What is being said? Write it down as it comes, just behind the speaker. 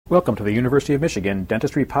Welcome to the University of Michigan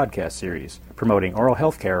Dentistry Podcast Series, promoting oral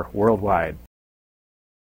health care worldwide.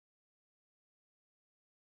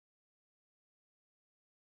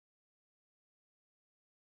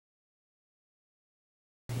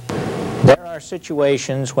 There are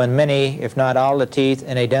situations when many, if not all, the teeth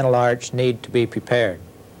in a dental arch need to be prepared.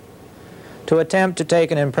 To attempt to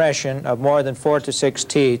take an impression of more than 4 to 6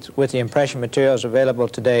 teeth with the impression materials available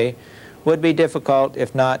today would be difficult,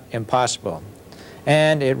 if not impossible,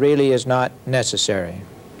 and it really is not necessary.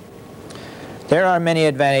 There are many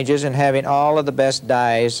advantages in having all of the best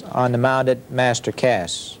dies on the mounted master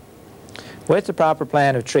casts. With the proper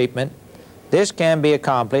plan of treatment, this can be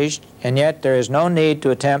accomplished, and yet there is no need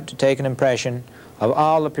to attempt to take an impression of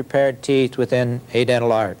all the prepared teeth within a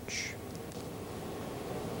dental arch.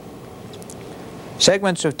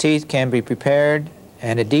 Segments of teeth can be prepared,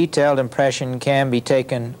 and a detailed impression can be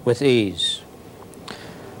taken with ease.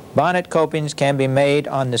 Bonnet copings can be made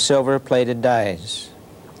on the silver-plated dies.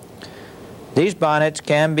 These bonnets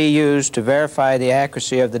can be used to verify the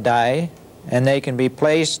accuracy of the die, and they can be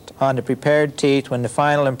placed on the prepared teeth when the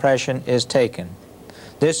final impression is taken.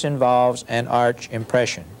 This involves an arch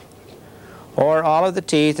impression. Or all of the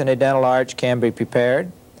teeth in a dental arch can be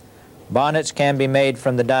prepared. Bonnets can be made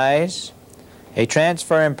from the dies. A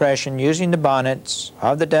transfer impression using the bonnets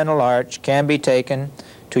of the dental arch can be taken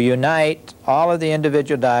to unite all of the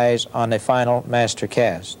individual dies on a final master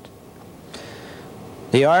cast.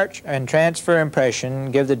 The arch and transfer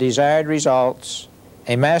impression give the desired results,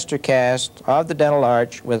 a master cast of the dental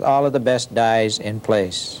arch with all of the best dies in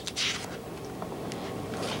place.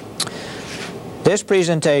 This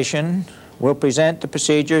presentation will present the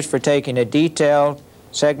procedures for taking a detailed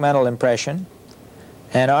segmental impression,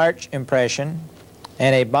 an arch impression,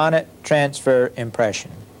 and a bonnet transfer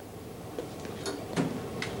impression.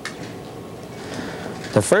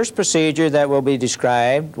 The first procedure that will be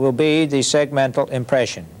described will be the segmental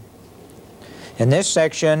impression. In this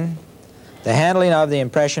section, the handling of the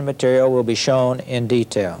impression material will be shown in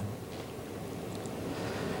detail.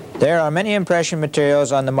 There are many impression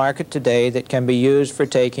materials on the market today that can be used for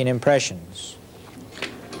taking impressions.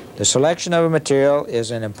 The selection of a material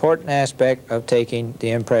is an important aspect of taking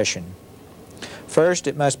the impression. First,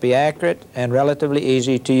 it must be accurate and relatively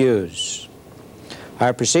easy to use.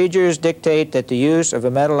 Our procedures dictate that the use of a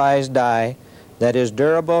metallized die that is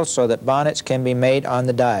durable so that bonnets can be made on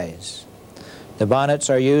the dies. The bonnets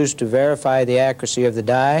are used to verify the accuracy of the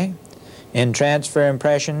die in transfer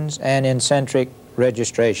impressions and in centric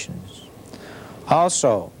registrations.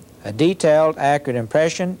 Also, a detailed, accurate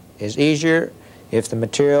impression is easier if the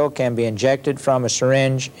material can be injected from a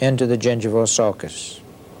syringe into the gingival sulcus.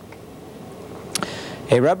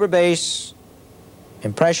 A rubber base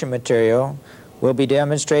impression material will be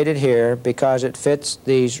demonstrated here because it fits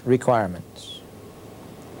these requirements.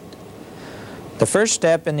 The first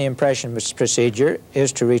step in the impression procedure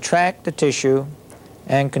is to retract the tissue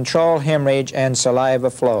and control hemorrhage and saliva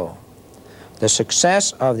flow. The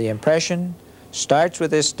success of the impression starts with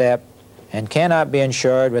this step and cannot be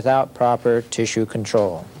ensured without proper tissue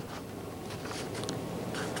control.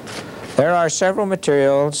 There are several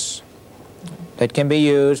materials that can be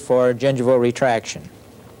used for gingival retraction.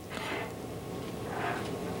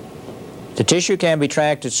 The tissue can be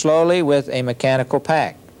tracted slowly with a mechanical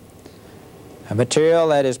pack. A material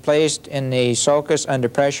that is placed in the sulcus under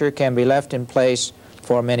pressure can be left in place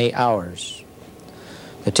for many hours.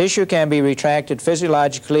 The tissue can be retracted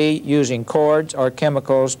physiologically using cords or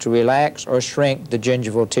chemicals to relax or shrink the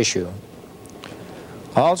gingival tissue.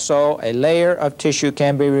 Also, a layer of tissue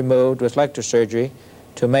can be removed with electrosurgery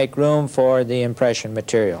to make room for the impression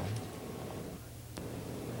material.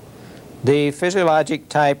 The physiologic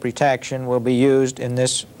type retraction will be used in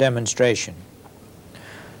this demonstration.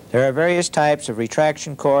 There are various types of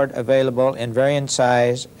retraction cord available in varying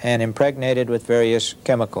size and impregnated with various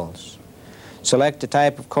chemicals. Select the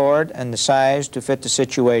type of cord and the size to fit the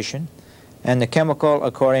situation and the chemical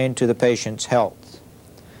according to the patient's health.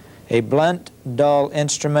 A blunt, dull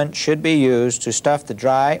instrument should be used to stuff the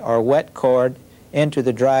dry or wet cord into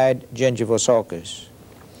the dried gingival sulcus.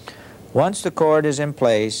 Once the cord is in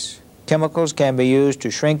place, chemicals can be used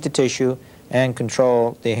to shrink the tissue and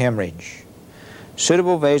control the hemorrhage.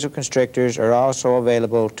 Suitable vasoconstrictors are also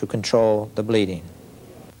available to control the bleeding.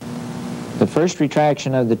 The first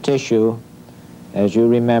retraction of the tissue, as you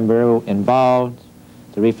remember, involved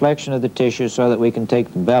the reflection of the tissue so that we can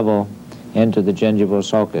take the bevel into the gingival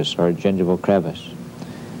sulcus or gingival crevice.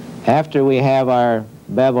 After we have our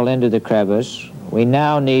bevel into the crevice, we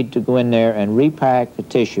now need to go in there and repack the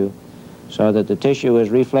tissue so that the tissue is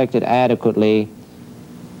reflected adequately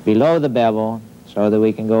below the bevel so that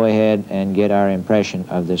we can go ahead and get our impression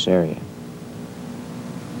of this area.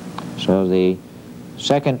 So the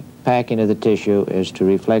second packing of the tissue is to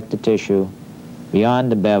reflect the tissue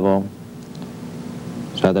beyond the bevel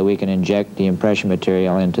so that we can inject the impression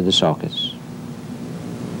material into the sulcus.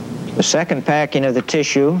 The second packing of the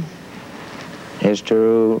tissue is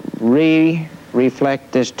to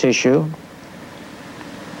reflect this tissue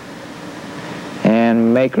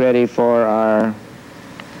and make ready for our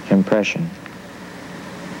impression.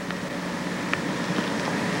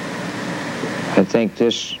 I think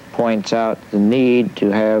this points out the need to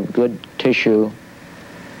have good tissue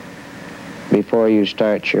before you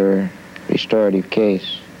start your restorative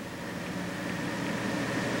case.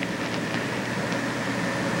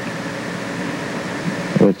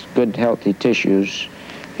 With good healthy tissues,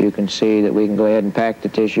 you can see that we can go ahead and pack the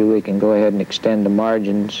tissue, we can go ahead and extend the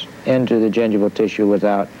margins into the gingival tissue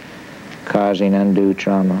without causing undue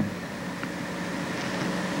trauma.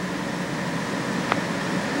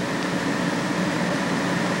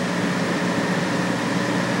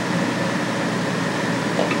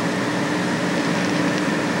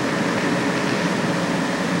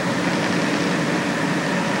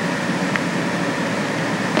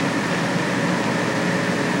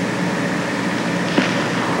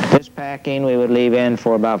 We would leave in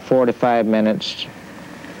for about 4 to 5 minutes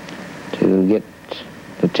to get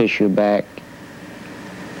the tissue back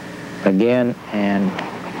again and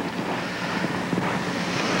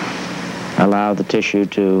allow the tissue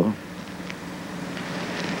to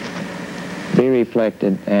be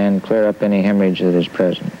reflected and clear up any hemorrhage that is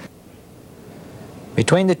present.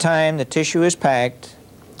 Between the time the tissue is packed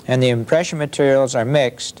and the impression materials are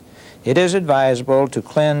mixed, it is advisable to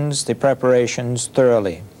cleanse the preparations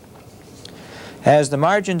thoroughly. As the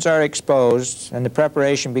margins are exposed and the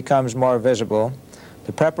preparation becomes more visible,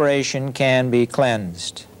 the preparation can be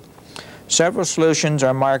cleansed. Several solutions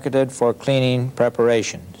are marketed for cleaning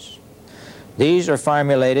preparations. These are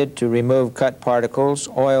formulated to remove cut particles,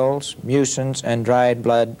 oils, mucins, and dried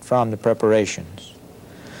blood from the preparations.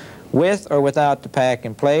 With or without the pack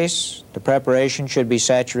in place, the preparation should be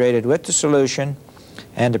saturated with the solution,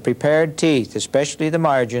 and the prepared teeth, especially the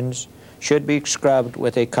margins, should be scrubbed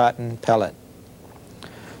with a cotton pellet.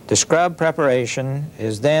 The scrub preparation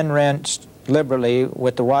is then rinsed liberally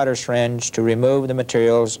with the water syringe to remove the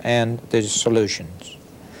materials and the solutions.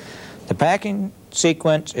 The packing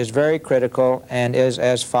sequence is very critical and is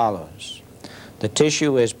as follows. The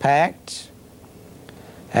tissue is packed.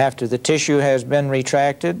 After the tissue has been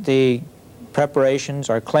retracted, the preparations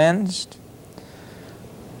are cleansed,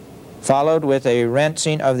 followed with a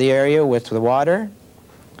rinsing of the area with the water.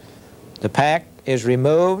 The pack is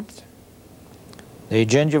removed. The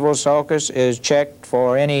gingival sulcus is checked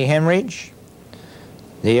for any hemorrhage.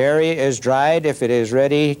 The area is dried if it is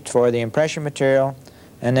ready for the impression material,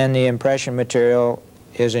 and then the impression material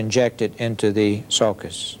is injected into the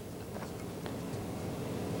sulcus.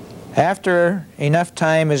 After enough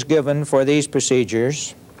time is given for these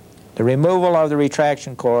procedures, the removal of the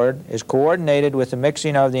retraction cord is coordinated with the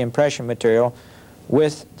mixing of the impression material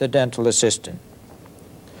with the dental assistant.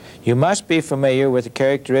 You must be familiar with the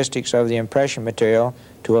characteristics of the impression material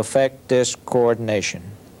to effect this coordination.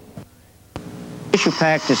 Tissue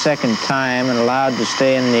packed a second time and allowed to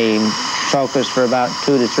stay in the sulcus for about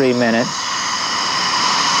 2 to 3 minutes.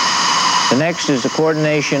 The next is the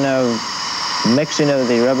coordination of mixing of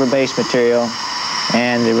the rubber base material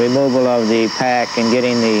and the removal of the pack and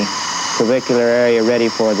getting the clavicular area ready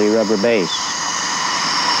for the rubber base.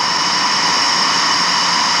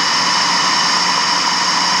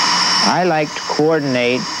 I like to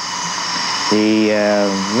coordinate the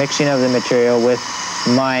mixing of the material with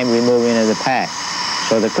my removing of the pack.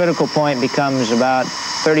 So the critical point becomes about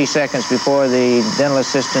 30 seconds before the dental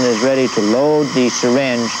assistant is ready to load the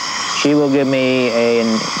syringe. She will give me a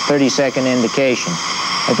 30-second indication.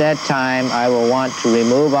 At that time, I will want to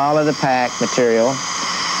remove all of the pack material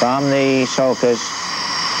from the sulcus,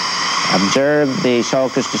 observe the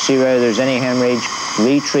sulcus to see whether there's any hemorrhage,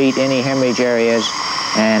 retreat any hemorrhage areas,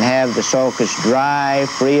 and have the sulcus dry,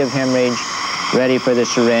 free of hemorrhage, ready for the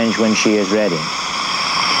syringe when she is ready.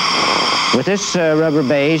 With this rubber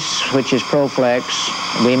base, which is Proflex,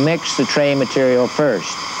 we mix the tray material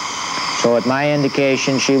first. So at my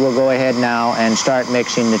indication, she will go ahead now and start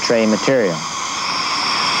mixing the tray material.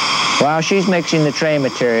 While she's mixing the tray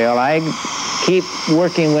material, I keep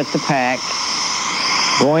working with the pack,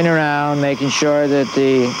 going around, making sure that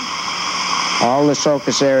all the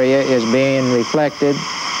sulcus area is being reflected.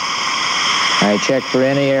 I check for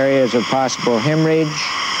any areas of possible hemorrhage.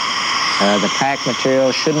 The pack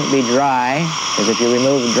material shouldn't be dry, because if you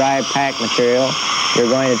remove the dry pack material, you're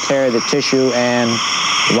going to tear the tissue and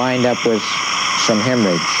wind up with some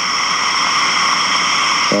hemorrhage.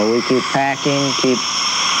 So we keep packing, keep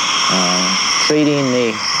treating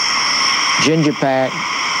the ginger pack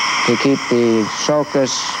to keep the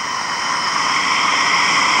sulcus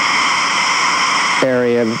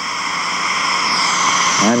area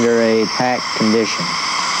under a packed condition.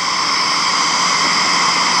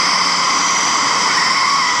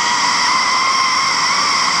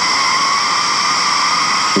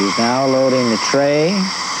 She's now loading the tray.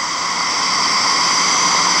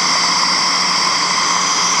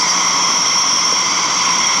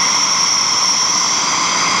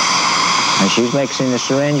 And she's mixing the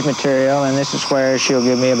syringe material, and this is where she'll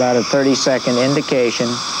give me about a 30-second indication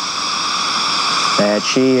that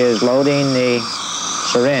she is loading the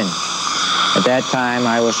syringe. At that time,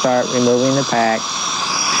 I will start removing the pack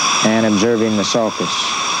and observing the sulcus.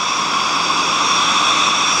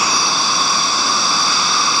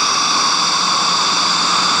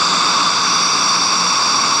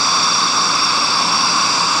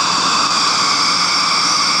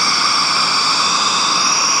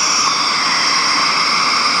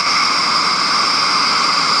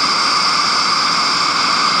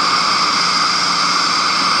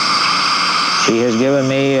 She has given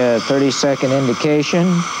me a 30-second indication,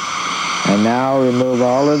 and now remove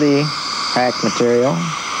all of the pack material.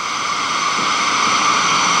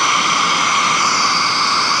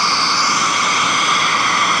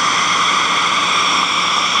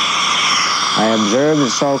 I observe the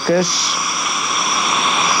sulcus,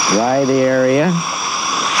 dry the area,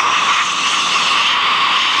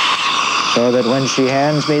 so that when she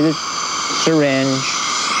hands me the syringe,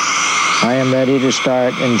 I am ready to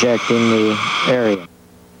start injecting the area.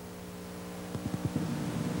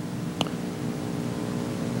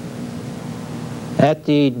 At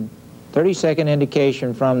the 30-second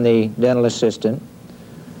indication from the dental assistant,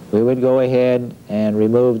 we would go ahead and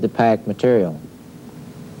remove the pack material.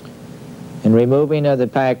 In removing of the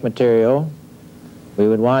pack material, we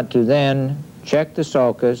would want to then check the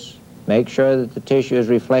sulcus, make sure that the tissue is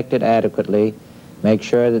reflected adequately, make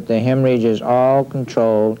sure that the hemorrhage is all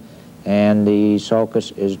controlled, and the sulcus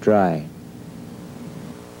is dry.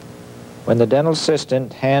 When the dental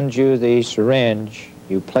assistant hands you the syringe,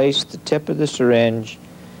 you place the tip of the syringe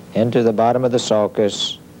into the bottom of the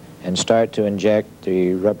sulcus and start to inject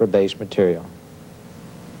the rubber-based material.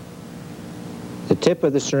 The tip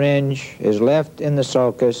of the syringe is left in the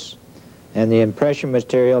sulcus, and the impression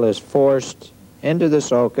material is forced into the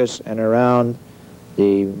sulcus and around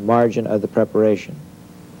the margin of the preparation.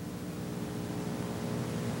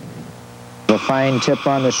 A fine tip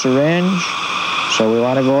on the syringe, so we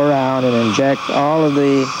want to go around and inject all of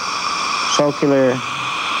the sulcular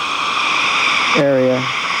area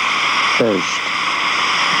first.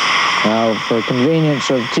 Now, for convenience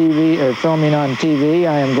of TV or filming on TV,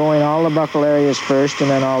 I am going all the buccal areas first and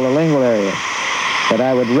then all the lingual areas. But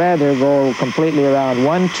I would rather go completely around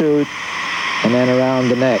one tooth and then around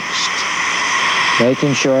the next,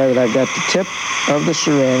 making sure that I've got the tip of the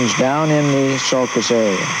syringe down in the sulcus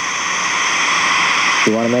area.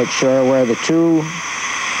 You want to make sure where the two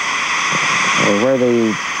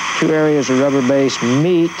areas of rubber base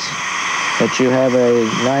meet, that you have a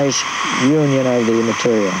nice union of the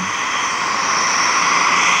material.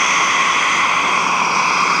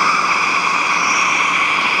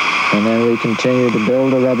 And then we continue to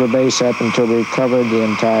build the rubber base up until we've covered the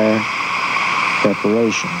entire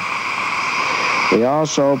preparation. We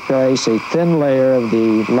also place a thin layer of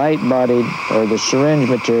the light-bodied or the syringe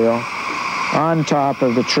material on top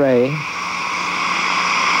of the tray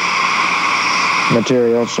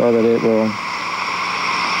material so that it will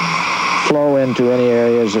flow into any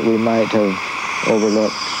areas that we might have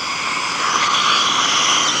overlooked.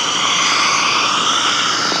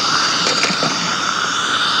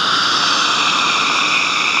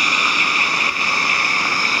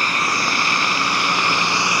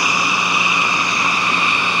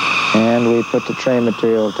 And we put the tray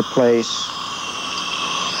material to place.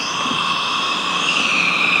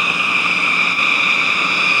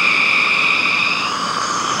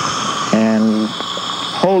 And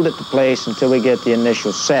hold it to place until we get the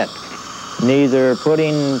initial set, neither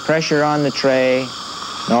putting pressure on the tray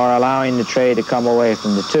nor allowing the tray to come away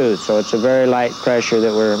from the tooth. So it's a very light pressure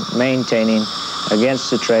that we're maintaining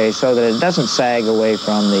against the tray so that it doesn't sag away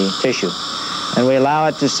from the tissue. And we allow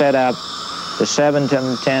it to set up for 7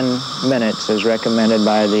 to 10 minutes as recommended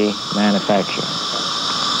by the manufacturer.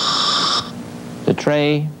 The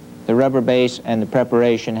tray, the rubber base, and the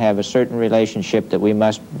preparation have a certain relationship that we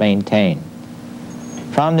must maintain.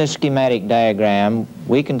 From this schematic diagram,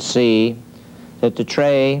 we can see that the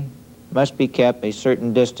tray must be kept a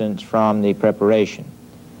certain distance from the preparation.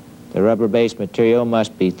 The rubber base material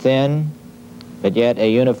must be thin, but yet a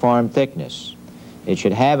uniform thickness. It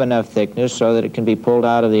should have enough thickness so that it can be pulled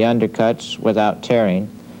out of the undercuts without tearing,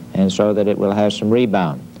 and so that it will have some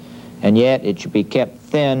rebound. And yet it should be kept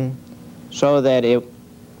thin so that it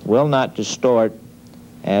will not distort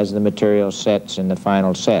as the material sets in the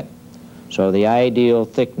final set. So the ideal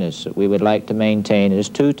thickness that we would like to maintain is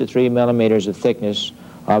 2 to 3 millimeters of thickness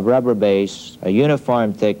of rubber base, a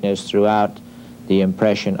uniform thickness throughout the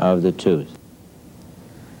impression of the tooth.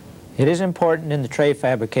 It is important in the tray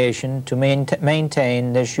fabrication to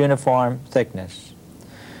maintain this uniform thickness.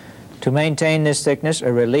 To maintain this thickness,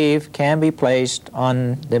 a relief can be placed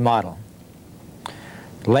on the model.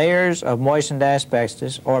 Layers of moistened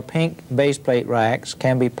asbestos or pink base plate racks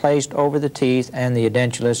can be placed over the teeth and the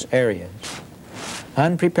edentulous areas.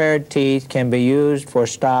 Unprepared teeth can be used for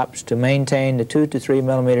stops to maintain the 2 to 3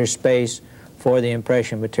 millimeter space for the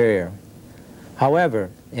impression material. However,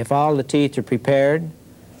 if all the teeth are prepared,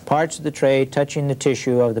 parts of the tray touching the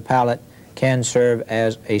tissue of the palate can serve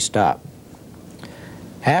as a stop.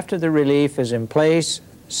 After the relief is in place,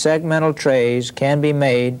 segmental trays can be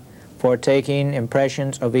made for taking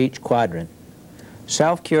impressions of each quadrant.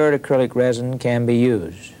 Self-cured acrylic resin can be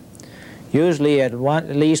used. Usually at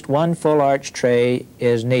least one full arch tray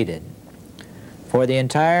is needed. For the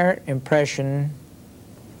entire impression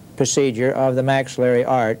procedure of the maxillary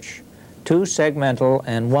arch, 2 segmental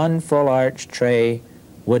and 1 full arch tray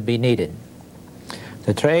would be needed.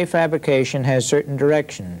 The tray fabrication has certain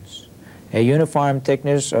directions. A uniform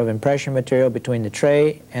thickness of impression material between the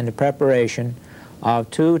tray and the preparation of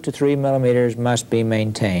 2 to 3 millimeters must be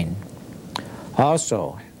maintained.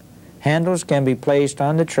 Also, handles can be placed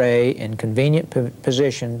on the tray in convenient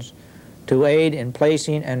positions to aid in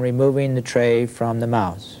placing and removing the tray from the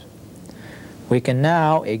mouth. We can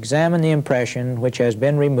now examine the impression which has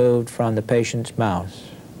been removed from the patient's mouth.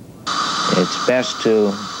 It's best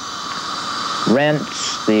to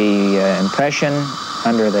rinse the impression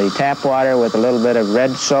under the tap water with a little bit of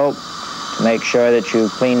red soap to make sure that you've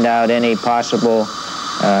cleaned out any possible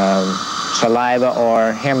saliva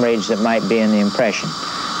or hemorrhage that might be in the impression.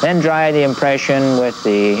 Then dry the impression with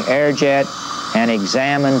the air jet and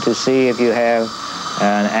examine to see if you have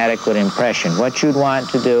an adequate impression. What you'd want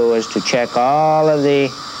to do is to check all of the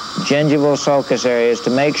gingival sulcus areas to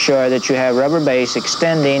make sure that you have rubber base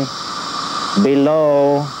extending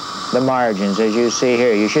below the margins, as you see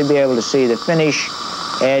here. You should be able to see the finish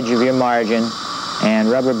edge of your margin and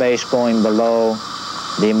rubber base going below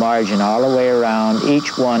the margin all the way around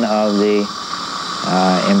each one of the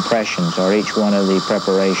impressions or each one of the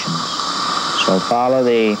preparations. So follow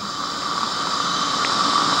the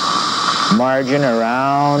margin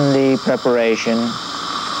around the preparation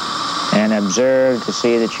and observe to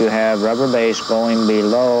see that you have rubber base going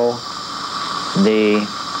below the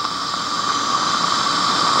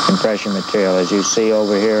impression material, as you see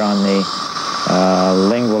over here on the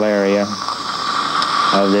lingual area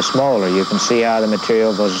of this molar. You can see how the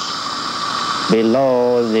material goes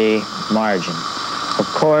below the margin. Of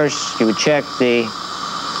course, you would check the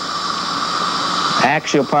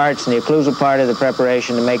axial parts and the occlusal part of the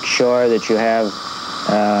preparation to make sure that you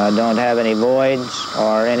don't have any voids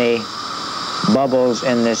or any bubbles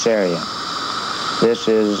in this area. This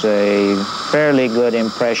is a fairly good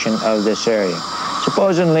impression of this area.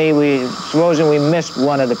 Supposing we missed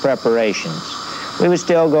one of the preparations, we would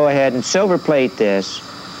still go ahead and silver plate this,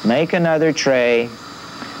 make another tray,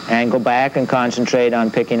 and go back and concentrate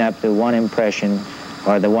on picking up the one impression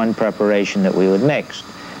or the one preparation that we would mix.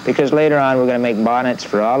 Because later on we're going to make bonnets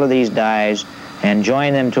for all of these dies and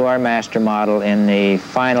join them to our master model in the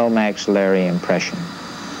final maxillary impression.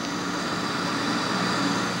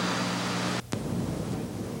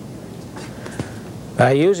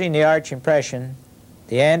 By using the arch impression,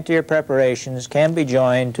 the anterior preparations can be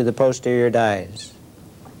joined to the posterior dies.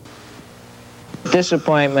 At this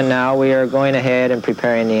appointment now, we are going ahead and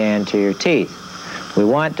preparing the anterior teeth. We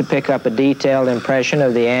want to pick up a detailed impression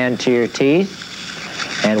of the anterior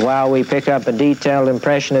teeth, and while we pick up a detailed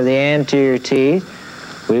impression of the anterior teeth,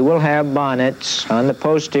 we will have bonnets on the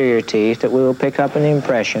posterior teeth that we will pick up in the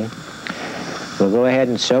impression. We'll go ahead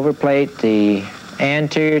and silver plate the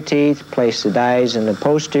anterior teeth, place the dies in the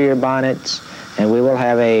posterior bonnets, and we will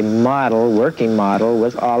have a model, working model,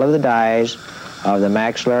 with all of the dies of the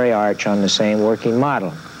maxillary arch on the same working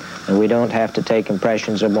model. And we don't have to take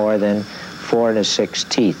impressions of more than 4 to 6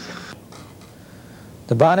 teeth.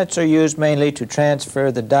 The bonnets are used mainly to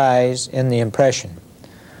transfer the dies in the impression.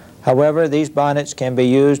 However, these bonnets can be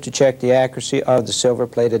used to check the accuracy of the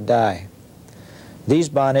silver-plated die. These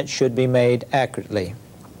bonnets should be made accurately.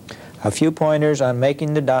 A few pointers on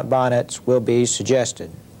making the bonnets will be suggested.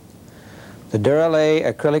 The Duralay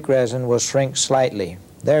acrylic resin will shrink slightly.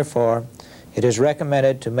 Therefore, it is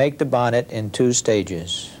recommended to make the bonnet in 2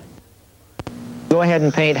 stages. Go ahead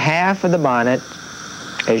and paint half of the bonnet,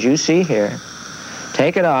 as you see here.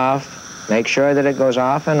 Take it off, make sure that it goes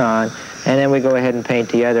off and on, and then we go ahead and paint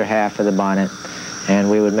the other half of the bonnet, and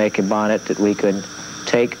we would make a bonnet that we could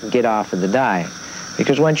get off of the die.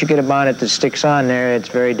 Because once you get a bonnet that sticks on there, it's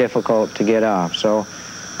very difficult to get off. So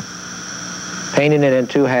painting it in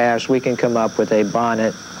 2 halves, we can come up with a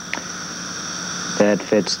bonnet that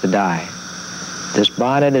fits the die. This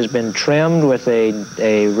bonnet has been trimmed with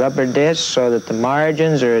a rubber disc so that the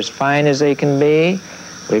margins are as fine as they can be.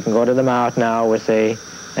 We can go to the mouth now with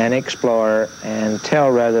an Explorer and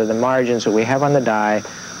tell whether the margins that we have on the die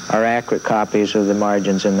are accurate copies of the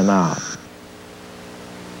margins in the mouth.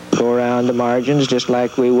 Go around the margins just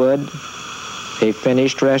like we would a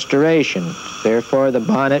finished restoration. Therefore, the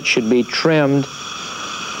bonnet should be trimmed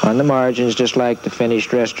on the margins just like the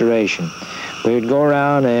finished restoration. We would go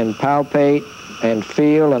around and palpate and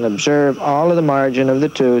feel and observe all of the margin of the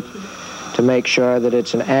tooth to make sure that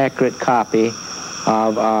it's an accurate copy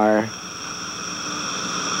of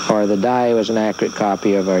the die was an accurate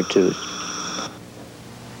copy of our tooth.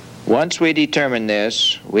 Once we determine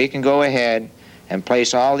this, we can go ahead and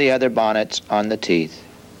place all the other bonnets on the teeth.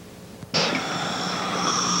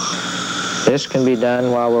 This can be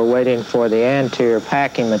done while we're waiting for the anterior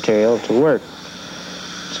packing material to work,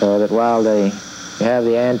 so that while you have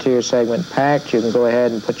the anterior segment packed, you can go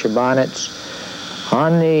ahead and put your bonnets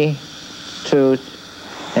on the tooth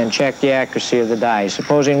and check the accuracy of the dies.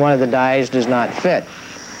 Supposing one of the dies does not fit,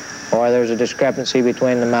 or there's a discrepancy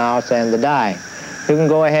between the mouth and the die, you can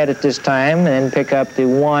go ahead at this time and pick up the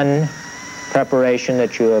one preparation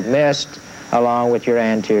that you have missed along with your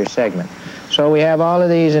anterior segment. So we have all of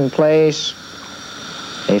these in place.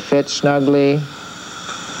 They fit snugly.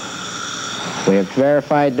 We have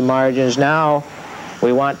verified the margins. Now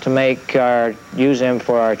we want to use them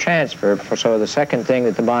for our transfer. So the second thing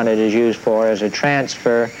that the bonnet is used for is a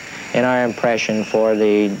transfer in our impression for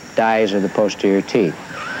the dies of the posterior teeth.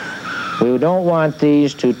 We don't want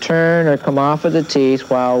these to turn or come off of the teeth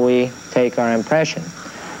while we take our impression.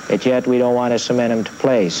 Yet we don't want to cement them to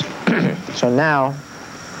place. So now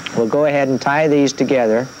we'll go ahead and tie these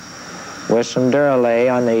together with some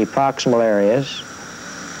Duralay on the proximal areas.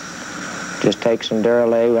 Just take some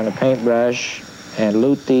Duralay on a paintbrush and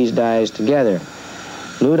lute these dies together.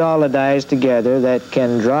 Lute all the dies together that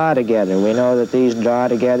can draw together. We know that these draw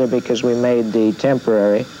together because we made the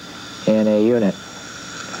temporary in a unit.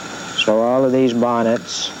 So all of these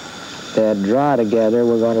bonnets that draw together,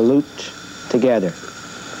 we're going to lute together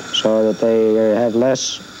so that they have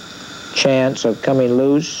less chance of coming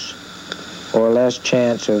loose or less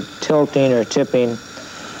chance of tilting or tipping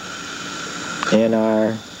in our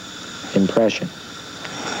impression.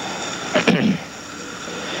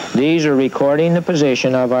 These are recording the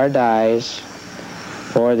position of our dies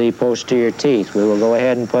for the posterior teeth. We will go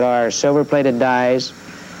ahead and put our silver-plated dies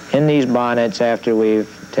in these bonnets after we've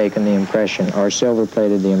taken the impression, or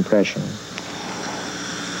silver-plated the impression.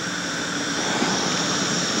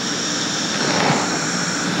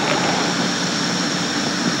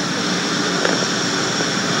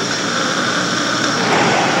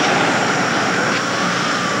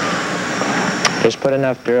 Just put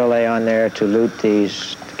enough Duralay on there to lute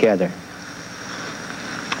these together.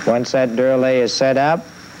 Once that Duralay is set up,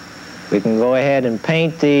 we can go ahead and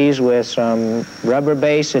paint these with some rubber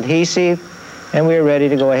base adhesive, and we're ready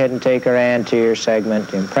to go ahead and take our anterior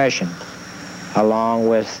segment impression along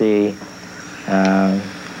with the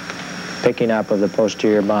picking up of the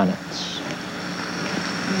posterior bonnets.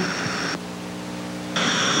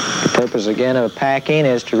 The purpose again of packing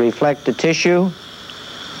is to reflect the tissue,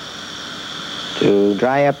 to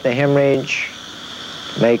dry up the hemorrhage,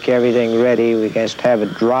 make everything ready. We just have a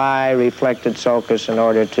dry, reflected sulcus in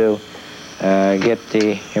order to get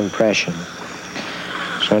the impression.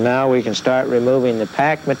 So now we can start removing the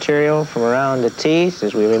pack material from around the teeth.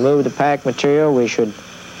 As we remove the pack material, we should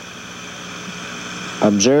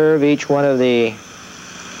observe each one of the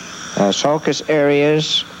sulcus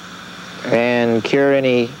areas and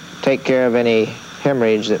take care of any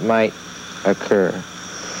hemorrhage that might occur.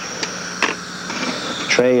 The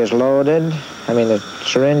tray is loaded. The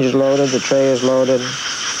syringe is loaded, the tray is loaded,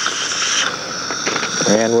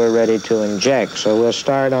 and we're ready to inject. So we'll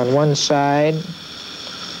start on one side,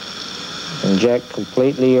 inject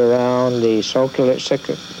completely around the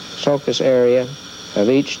sulcus area of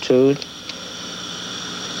each tooth.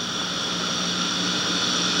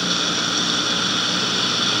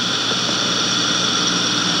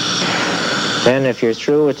 Then if you're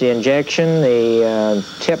through with the injection, the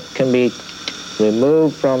tip can be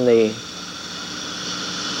removed from the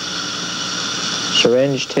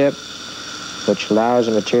syringe tip, which allows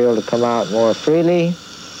the material to come out more freely.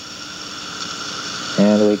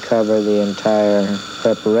 And we cover the entire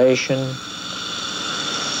preparation.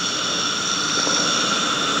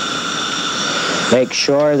 Make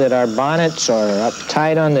sure that our bonnets are up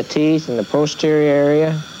tight on the teeth in the posterior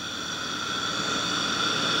area.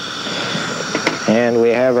 And we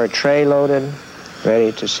have our tray loaded,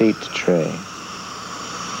 ready to seat the tray.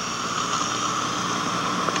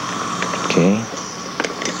 Okay.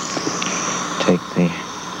 Take the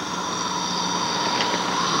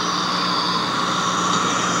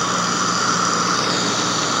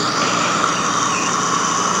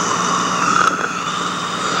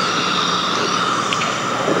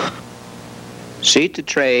seat the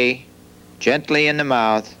tray gently in the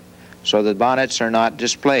mouth so the bonnets are not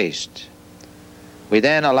displaced. We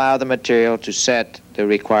then allow the material to set the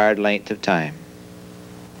required length of time.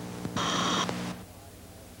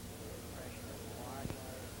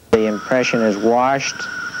 The impression is washed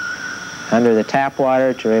under the tap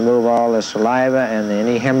water to remove all the saliva and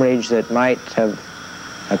any hemorrhage that might have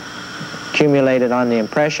accumulated on the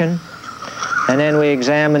impression. And then we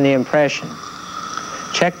examine the impression.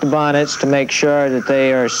 Check the bonnets to make sure that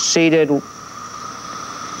they are seated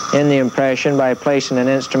in the impression by placing an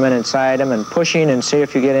instrument inside them and pushing and see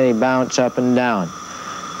if you get any bounce up and down.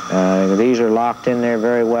 These are locked in there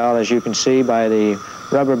very well, as you can see by the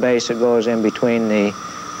rubber base that goes in between the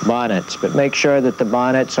bonnets. But make sure that the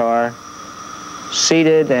bonnets are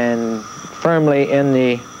seated and firmly in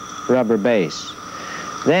the rubber base.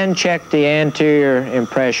 Then check the anterior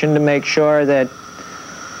impression to make sure that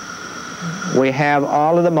we have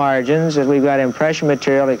all of the margins, as we've got impression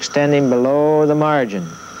material extending below the margin.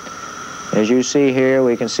 As you see here,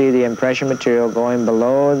 we can see the impression material going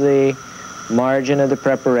below the margin of the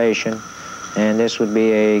preparation, and this would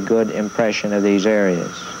be a good impression of these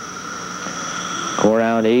areas. Go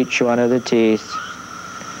around each one of the teeth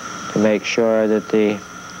to make sure that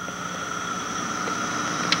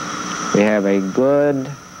we have a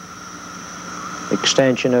good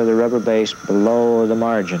extension of the rubber base below the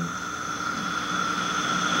margin,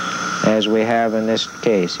 as we have in this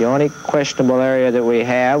case. The only questionable area that we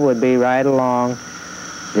have would be right along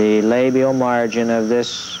the labial margin of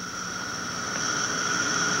this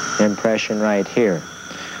impression right here.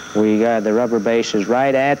 We got the rubber base is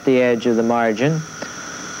right at the edge of the margin.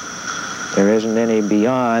 There isn't any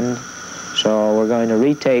beyond, so we're going to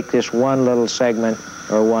retake this one little segment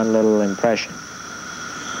or one little impression.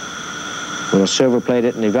 We'll silver plate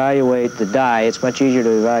it and evaluate the die. It's much easier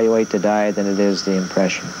to evaluate the die than it is the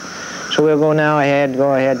impression. So we'll go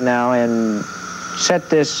ahead now and set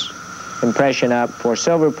this impression up for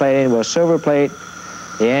silver plating. We'll silver plate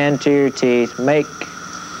the anterior teeth, make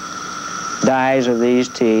dies of these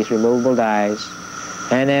teeth, removable dies,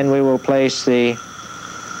 and then we will place the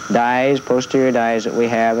dies, posterior dies that we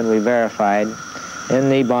have and we verified in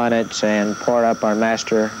the bonnets and pour up our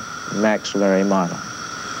master maxillary model.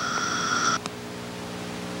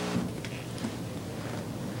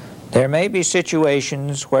 There may be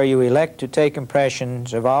situations where you elect to take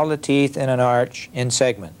impressions of all the teeth in an arch in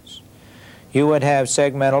segments. You would have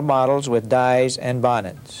segmental models with dies and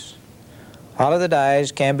bonnets. All of the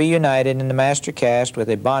dies can be united in the master cast with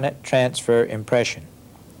a bonnet transfer impression.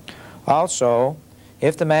 Also,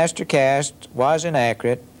 if the master cast was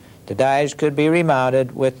inaccurate, the dies could be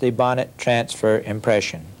remounted with the bonnet transfer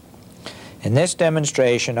impression. In this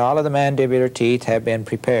demonstration, all of the mandibular teeth have been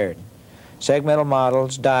prepared. Segmental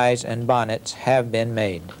models, dies, and bonnets have been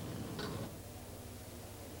made.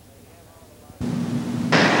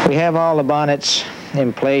 We have all the bonnets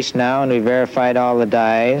in place now, and we verified all the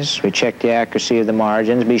dies. We checked the accuracy of the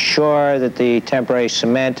margins. Be sure that the temporary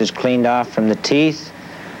cement is cleaned off from the teeth,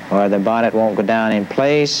 or the bonnet won't go down in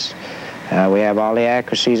place. We have all the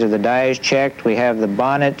accuracies of the dies checked. We have the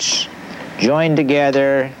bonnets joined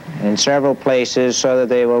together in several places so that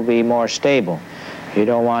they will be more stable. You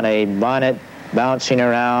don't want a bonnet bouncing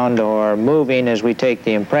around or moving as we take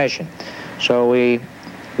the impression. So we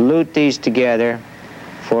lute these together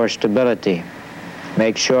for stability.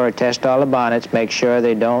 Make sure, test all the bonnets, make sure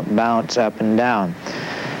they don't bounce up and down.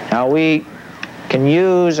 Now we can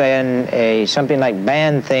use something like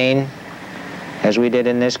banthene, as we did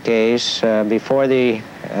in this case, before the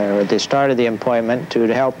start of the appointment to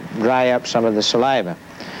help dry up some of the saliva.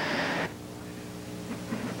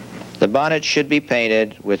 The bonnet should be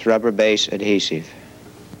painted with rubber base adhesive.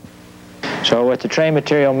 So with the tray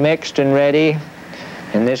material mixed and ready,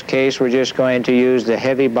 in this case we're just going to use the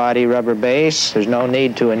heavy body rubber base. There's no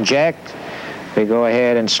need to inject. we go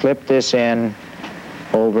ahead and slip this in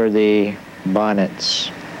over the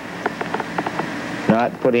bonnets.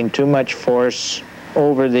 Not putting too much force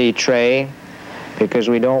over the tray because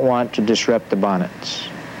we don't want to disrupt the bonnets.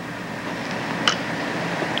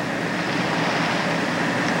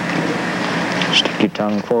 Stick your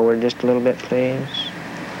tongue forward just a little bit, please.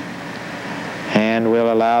 And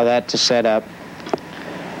we'll allow that to set up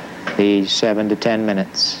the 7 to 10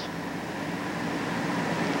 minutes.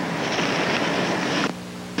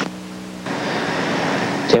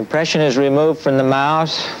 The impression is removed from the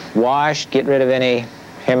mouth, washed, get rid of any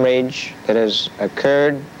hemorrhage that has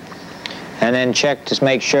occurred, and then check to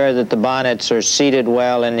make sure that the bonnets are seated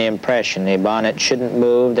well in the impression. The bonnet shouldn't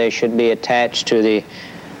move. They should be attached to the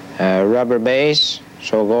rubber base.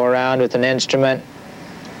 So we'll go around with an instrument,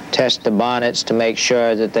 test the bonnets to make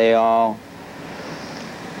sure that they all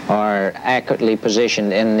are accurately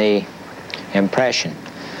positioned in the impression.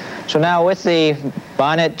 So now with the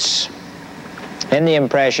bonnets in the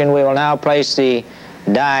impression, we will now place the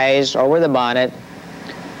dies over the bonnet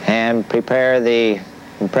and prepare the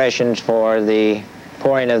impressions for the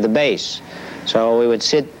pouring of the base. So we would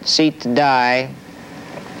seat the die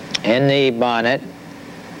in the bonnet.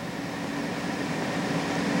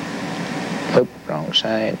 Oop, wrong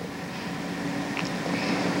side.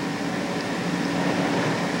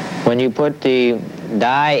 When you put the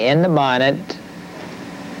die in the bonnet,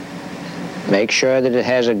 make sure that it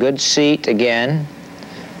has a good seat again.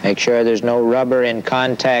 Make sure there's no rubber in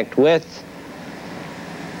contact with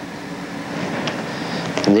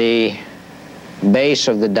the base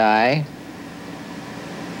of the die.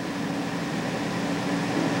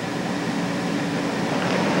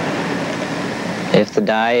 If the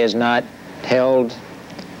die is not held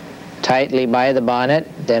tightly by the bonnet,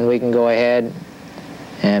 then we can go ahead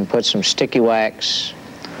and put some sticky wax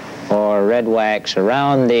or red wax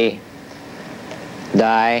around the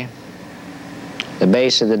die, the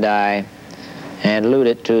base of the die, and lute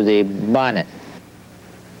it to the bonnet.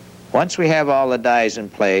 Once we have all the dies in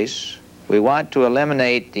place, we want to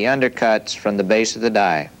eliminate the undercuts from the base of the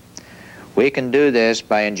die. We can do this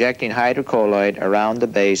by injecting hydrocolloid around the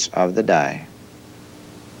base of the die.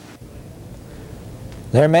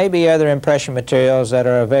 There may be other impression materials that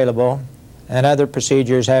are available, and other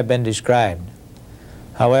procedures have been described.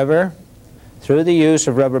 However, through the use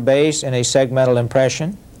of rubber base in a segmental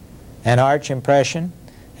impression, an arch impression,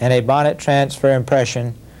 and a bonnet transfer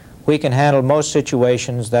impression, we can handle most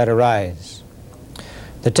situations that arise.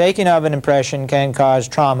 The taking of an impression can cause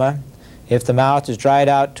trauma if the mouth is dried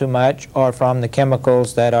out too much or from the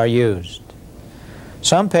chemicals that are used.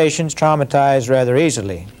 Some patients traumatize rather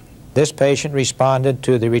easily. This patient responded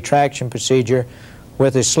to the retraction procedure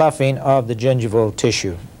with a sloughing of the gingival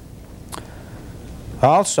tissue.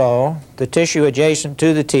 Also, the tissue adjacent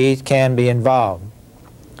to the teeth can be involved.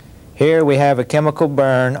 Here we have a chemical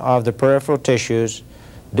burn of the peripheral tissues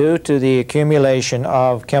due to the accumulation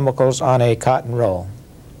of chemicals on a cotton roll.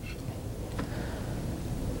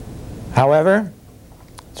 However,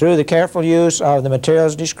 through the careful use of the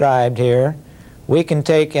materials described here, we can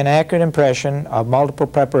take an accurate impression of multiple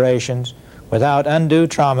preparations without undue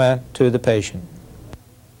trauma to the patient.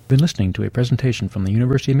 You've been listening to a presentation from the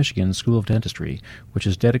University of Michigan School of Dentistry, which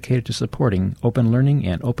is dedicated to supporting open learning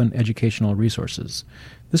and open educational resources.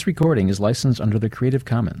 This recording is licensed under the Creative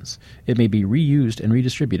Commons. It may be reused and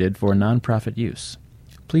redistributed for nonprofit use.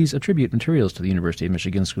 Please attribute materials to the University of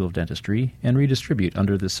Michigan School of Dentistry and redistribute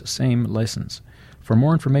under this same license. For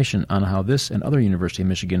more information on how this and other University of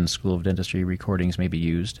Michigan School of Dentistry recordings may be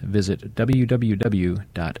used, visit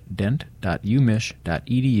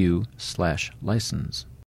www.dent.umich.edu/license.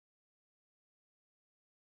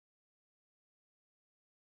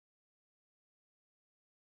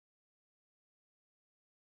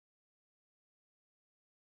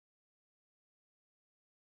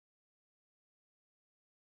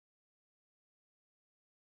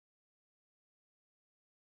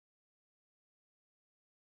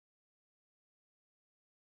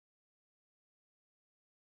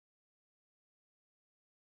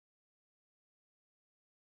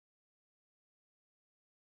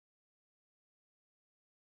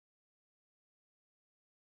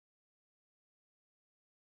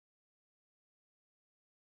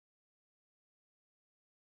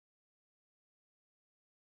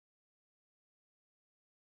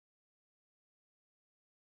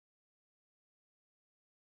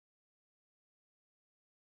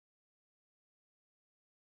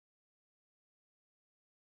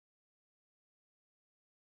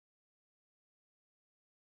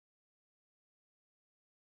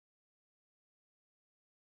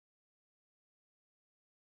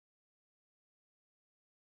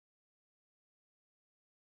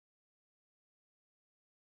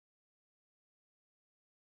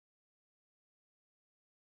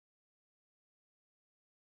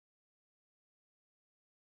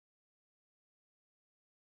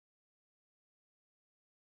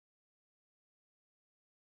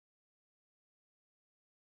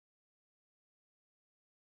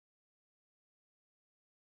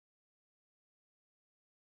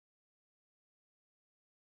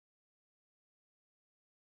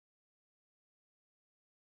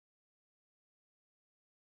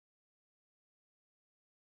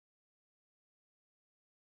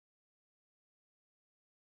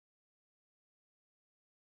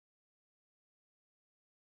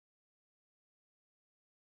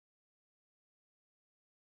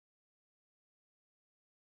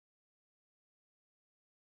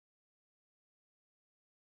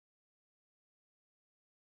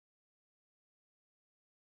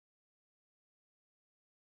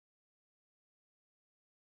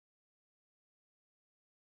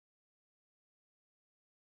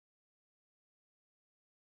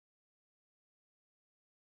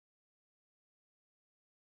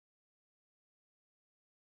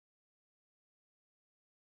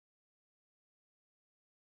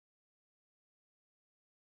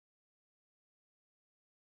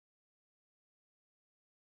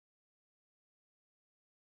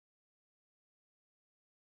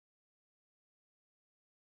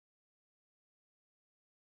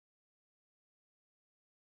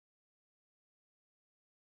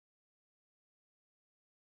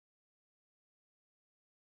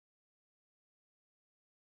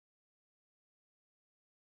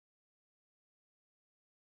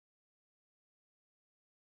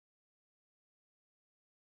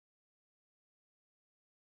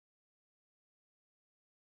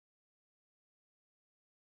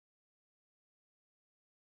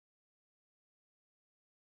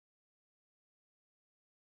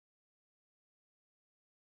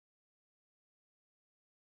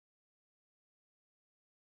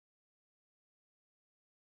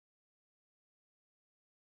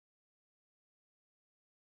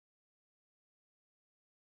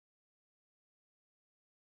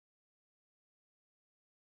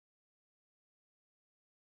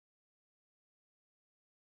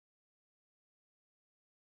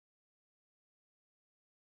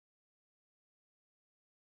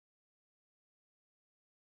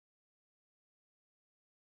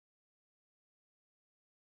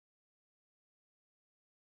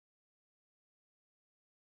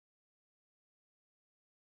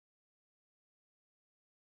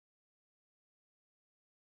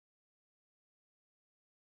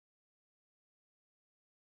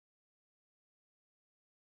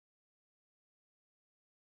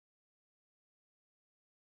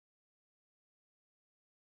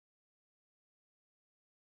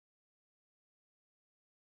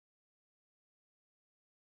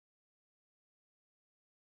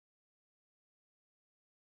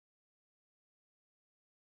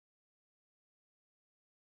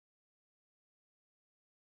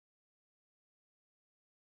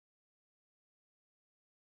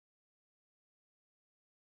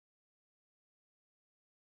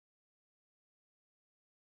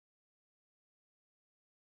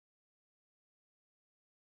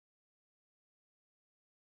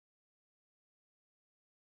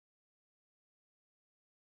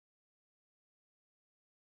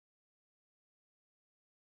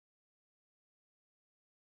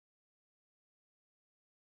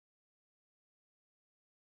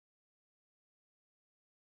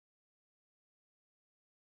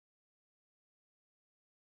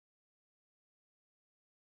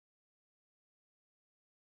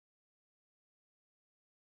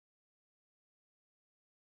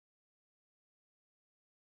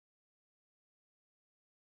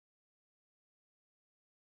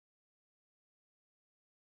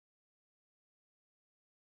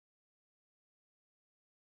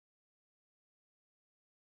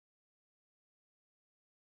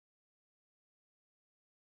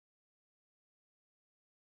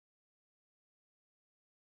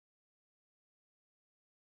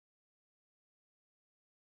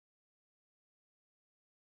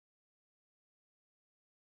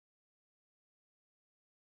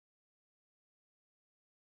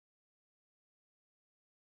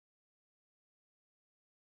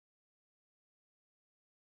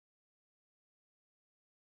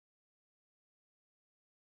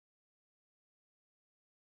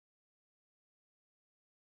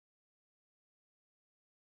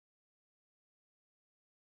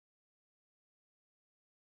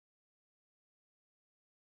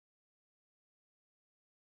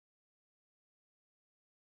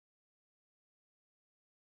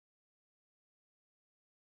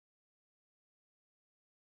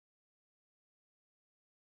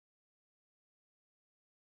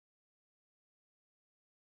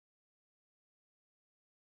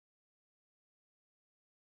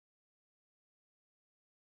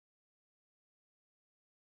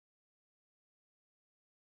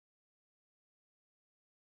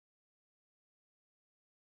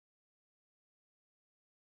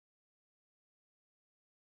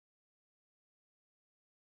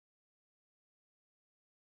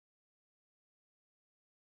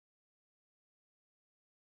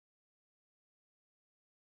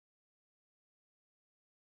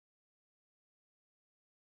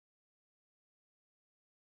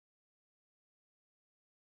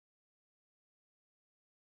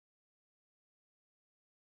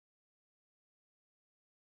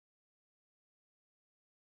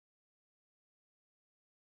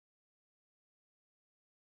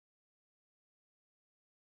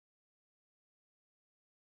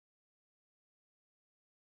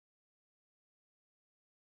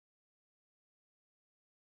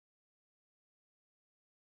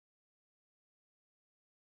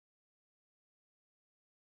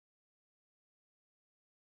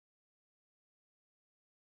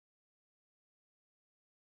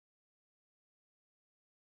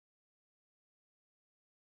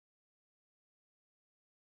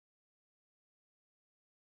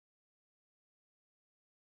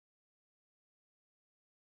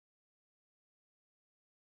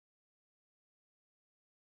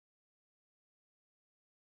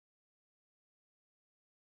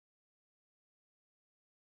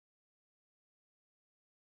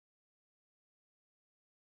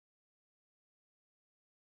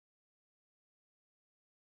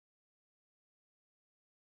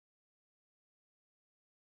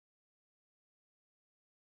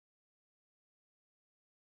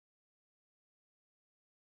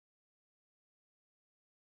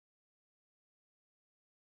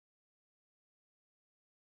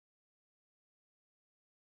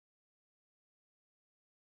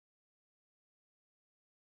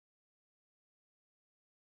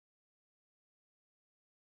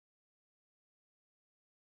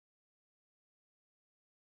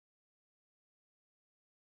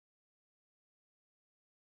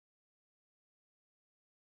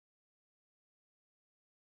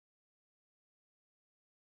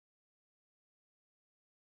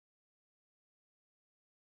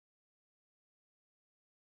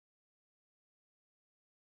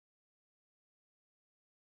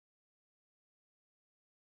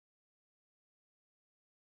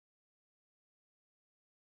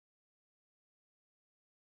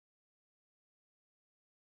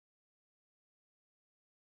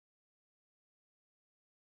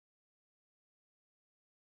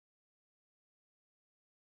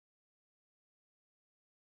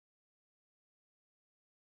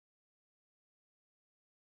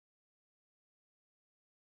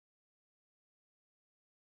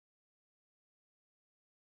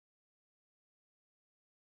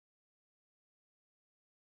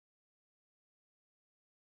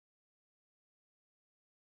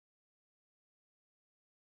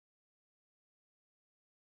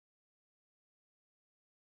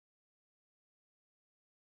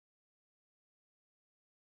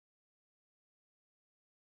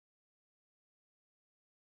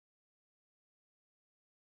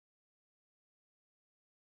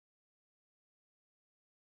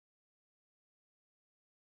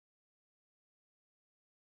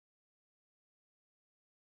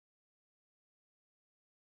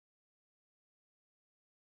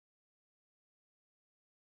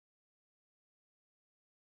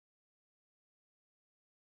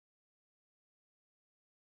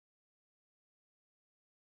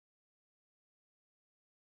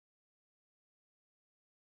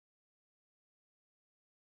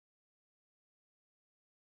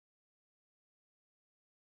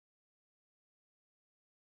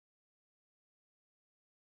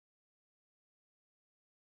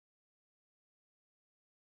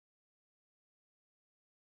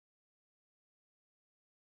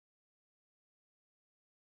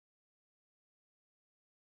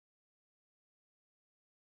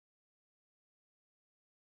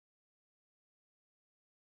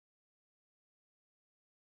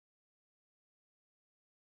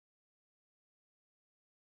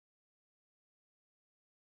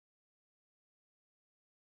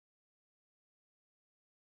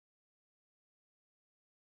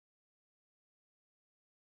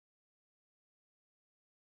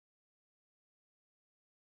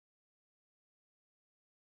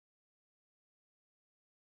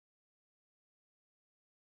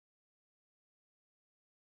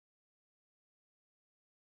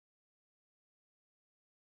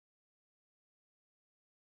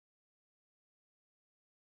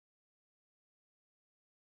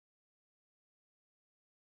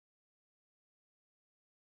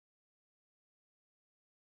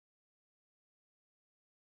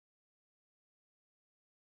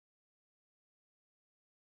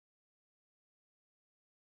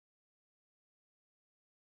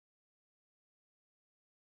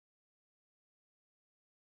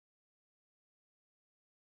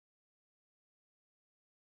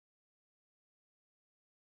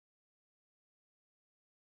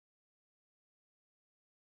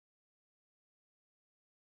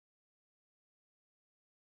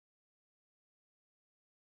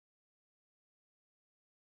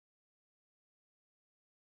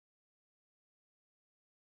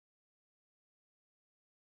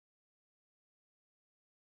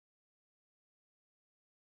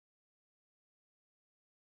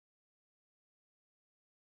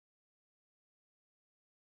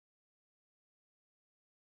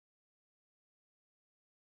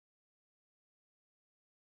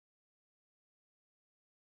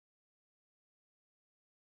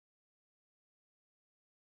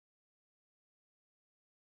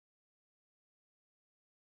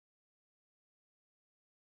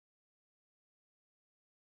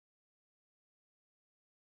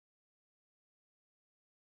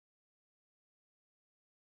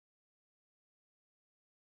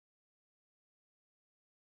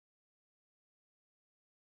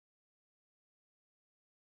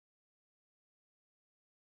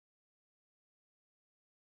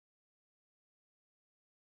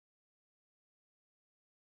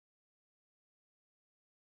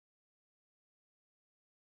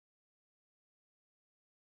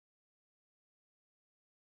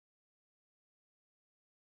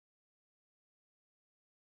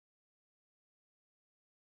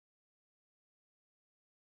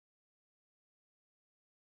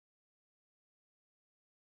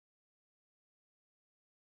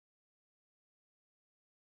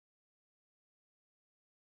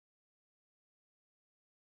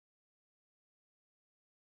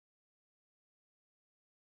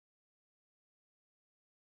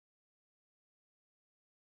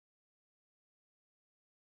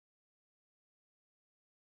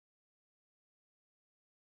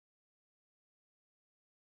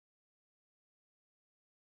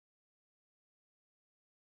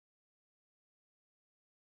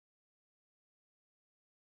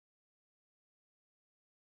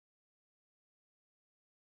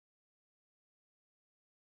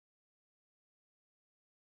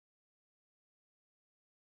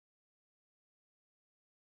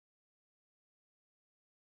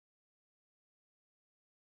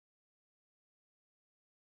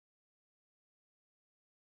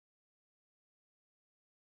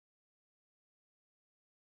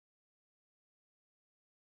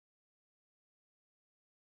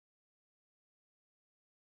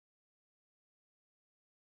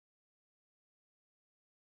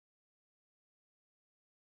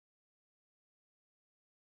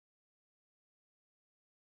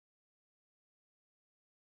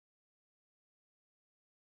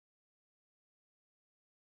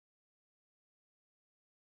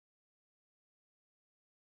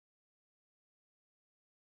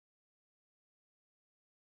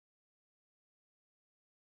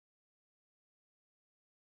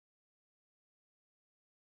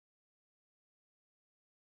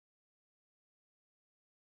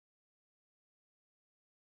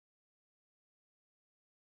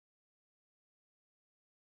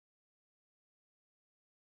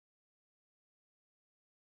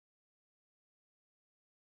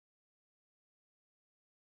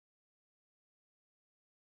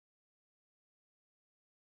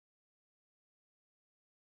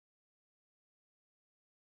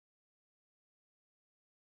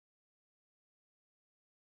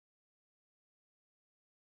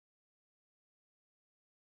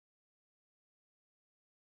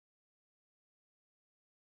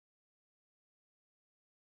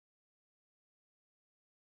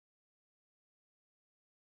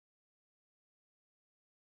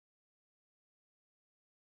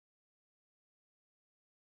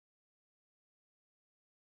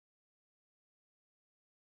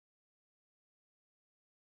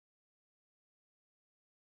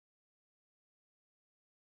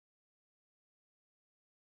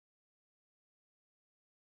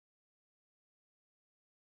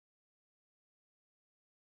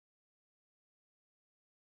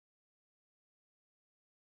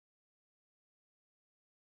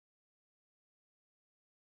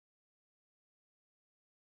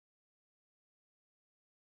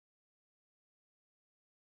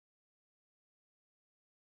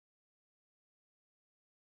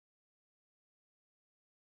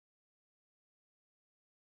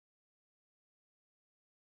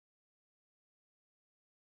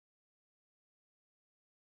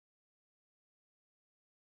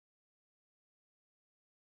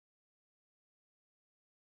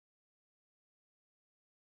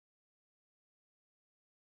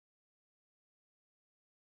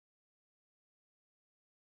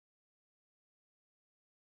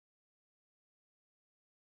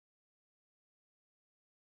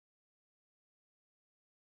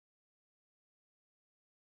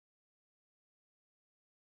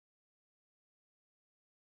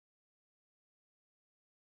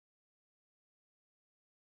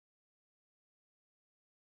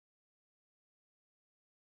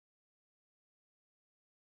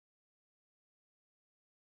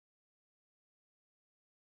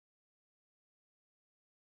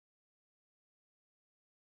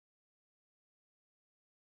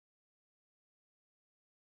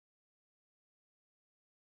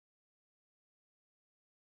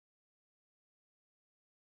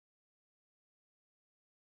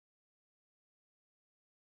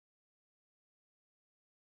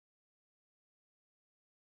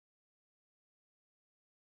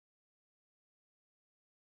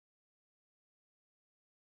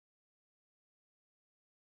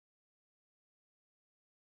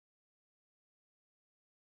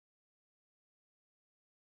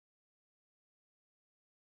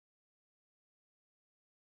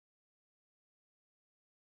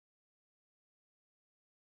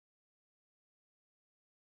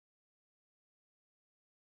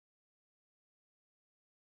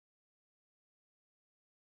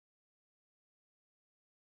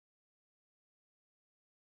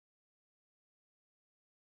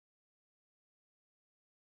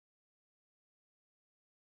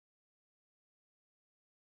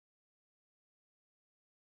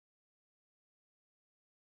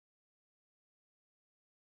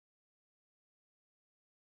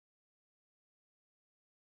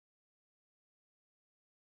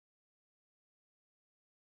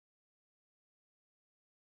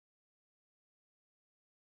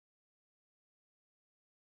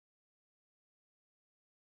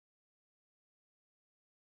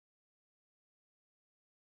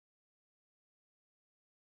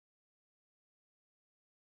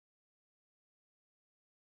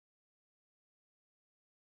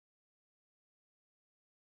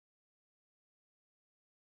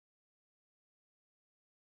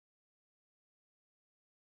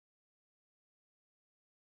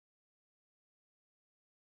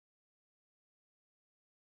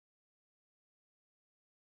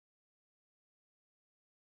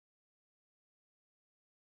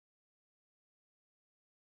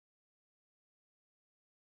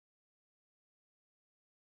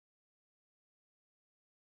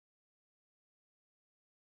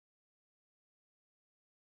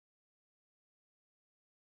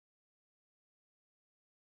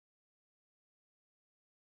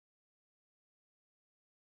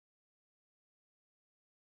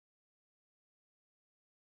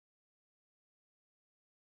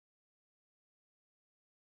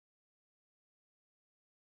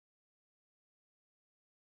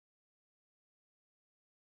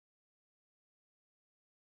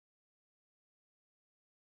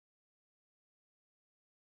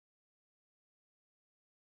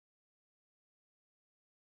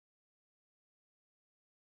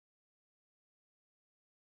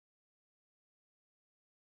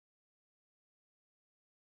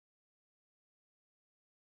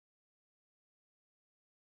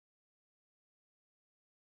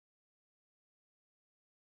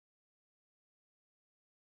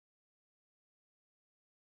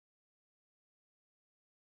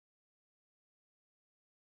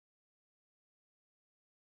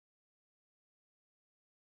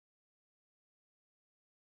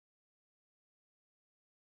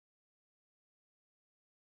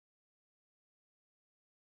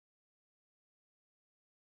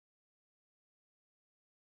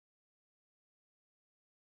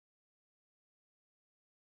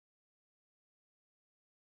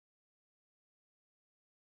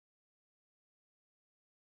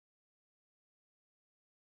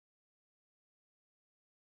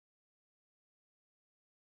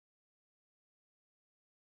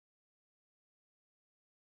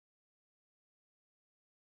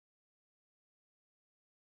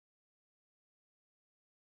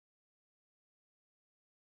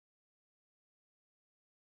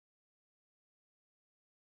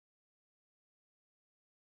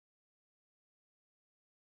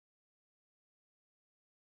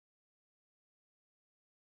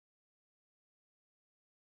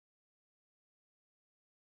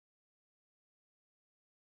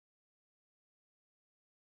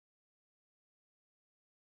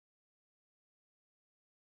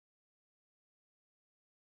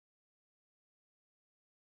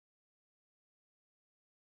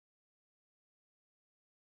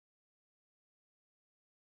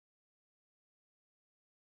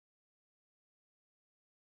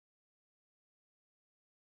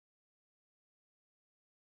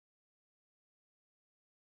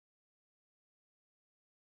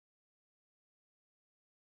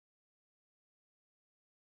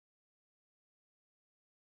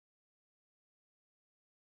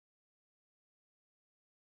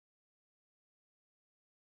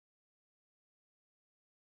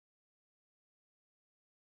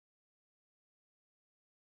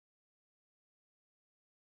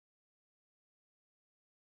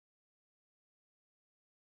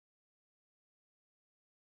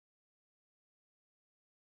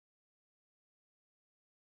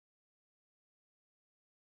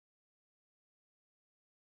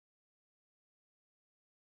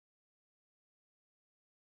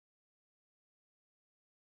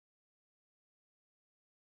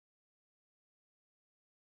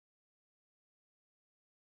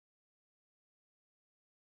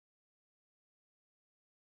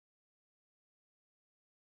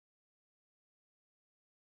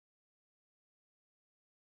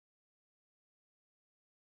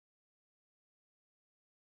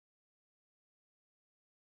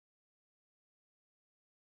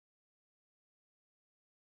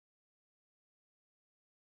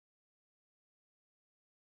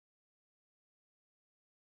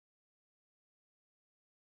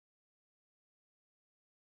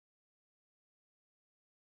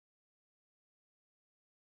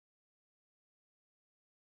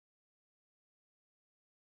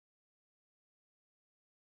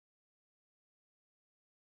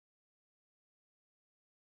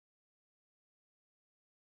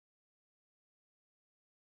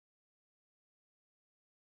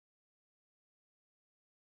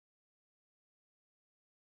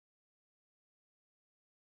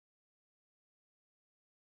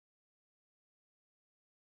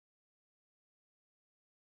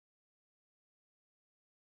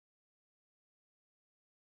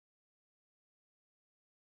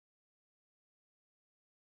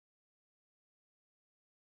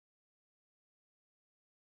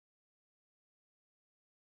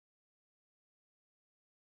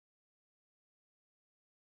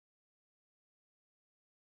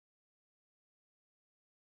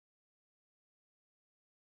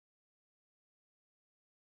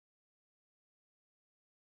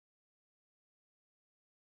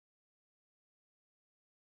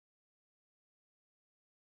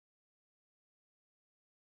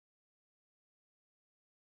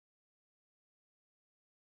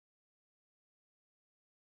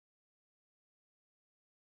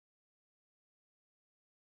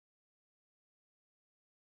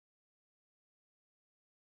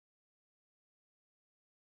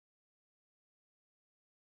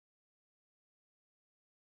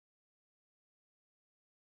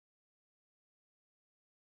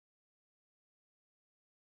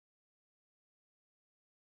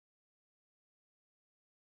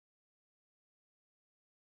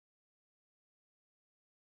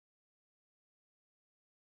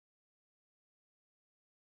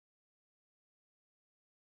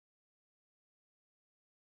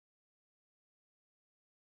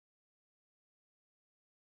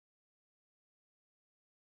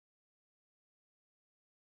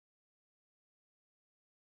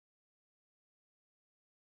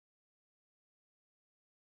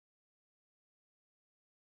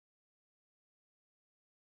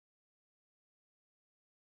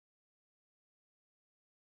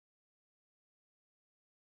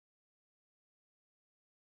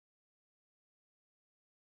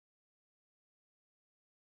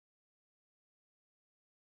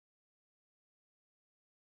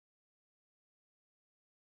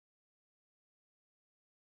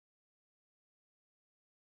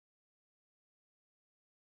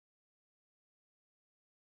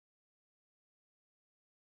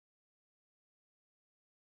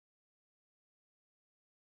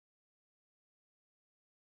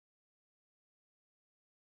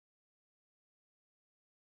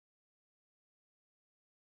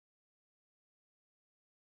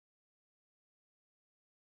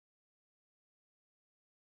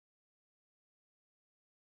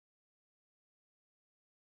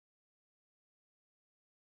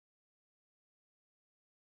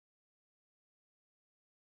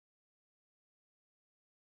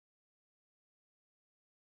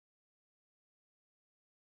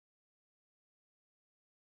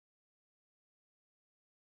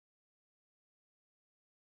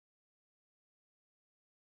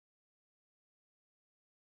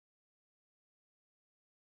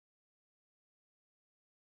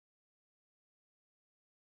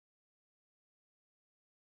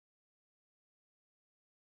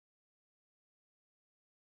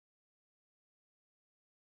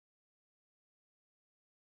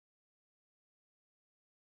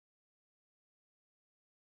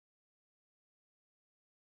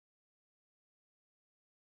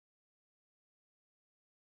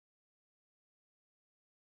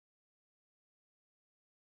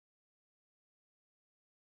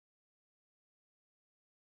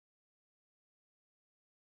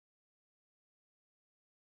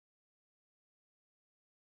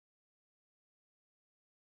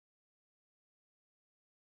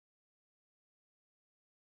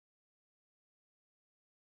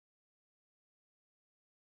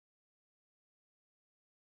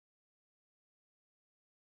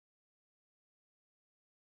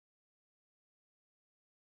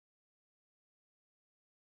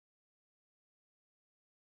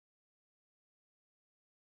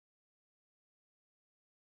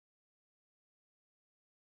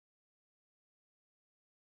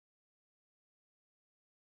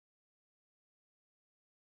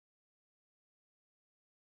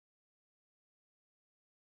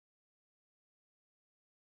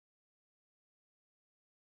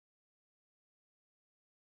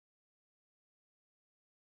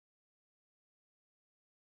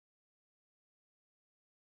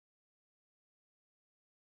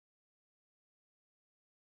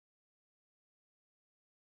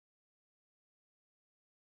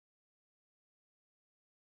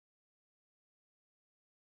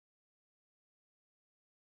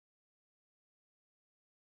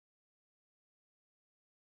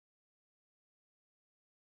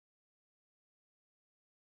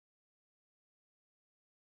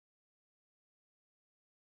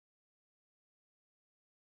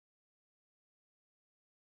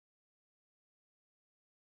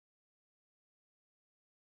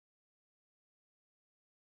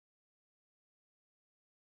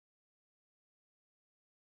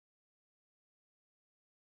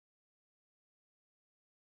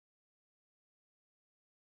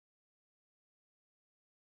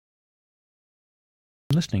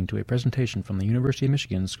 Listening to a presentation from the University of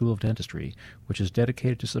Michigan School of Dentistry, which is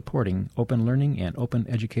dedicated to supporting open learning and open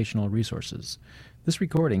educational resources. This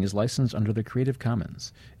recording is licensed under the Creative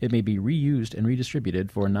Commons. It may be reused and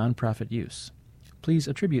redistributed for nonprofit use. Please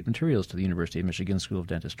attribute materials to the University of Michigan School of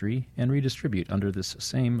Dentistry and redistribute under this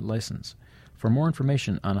same license. For more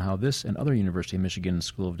information on how this and other University of Michigan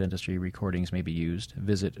School of Dentistry recordings may be used,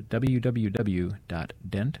 visit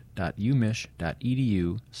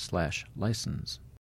www.dent.umich.edu/license.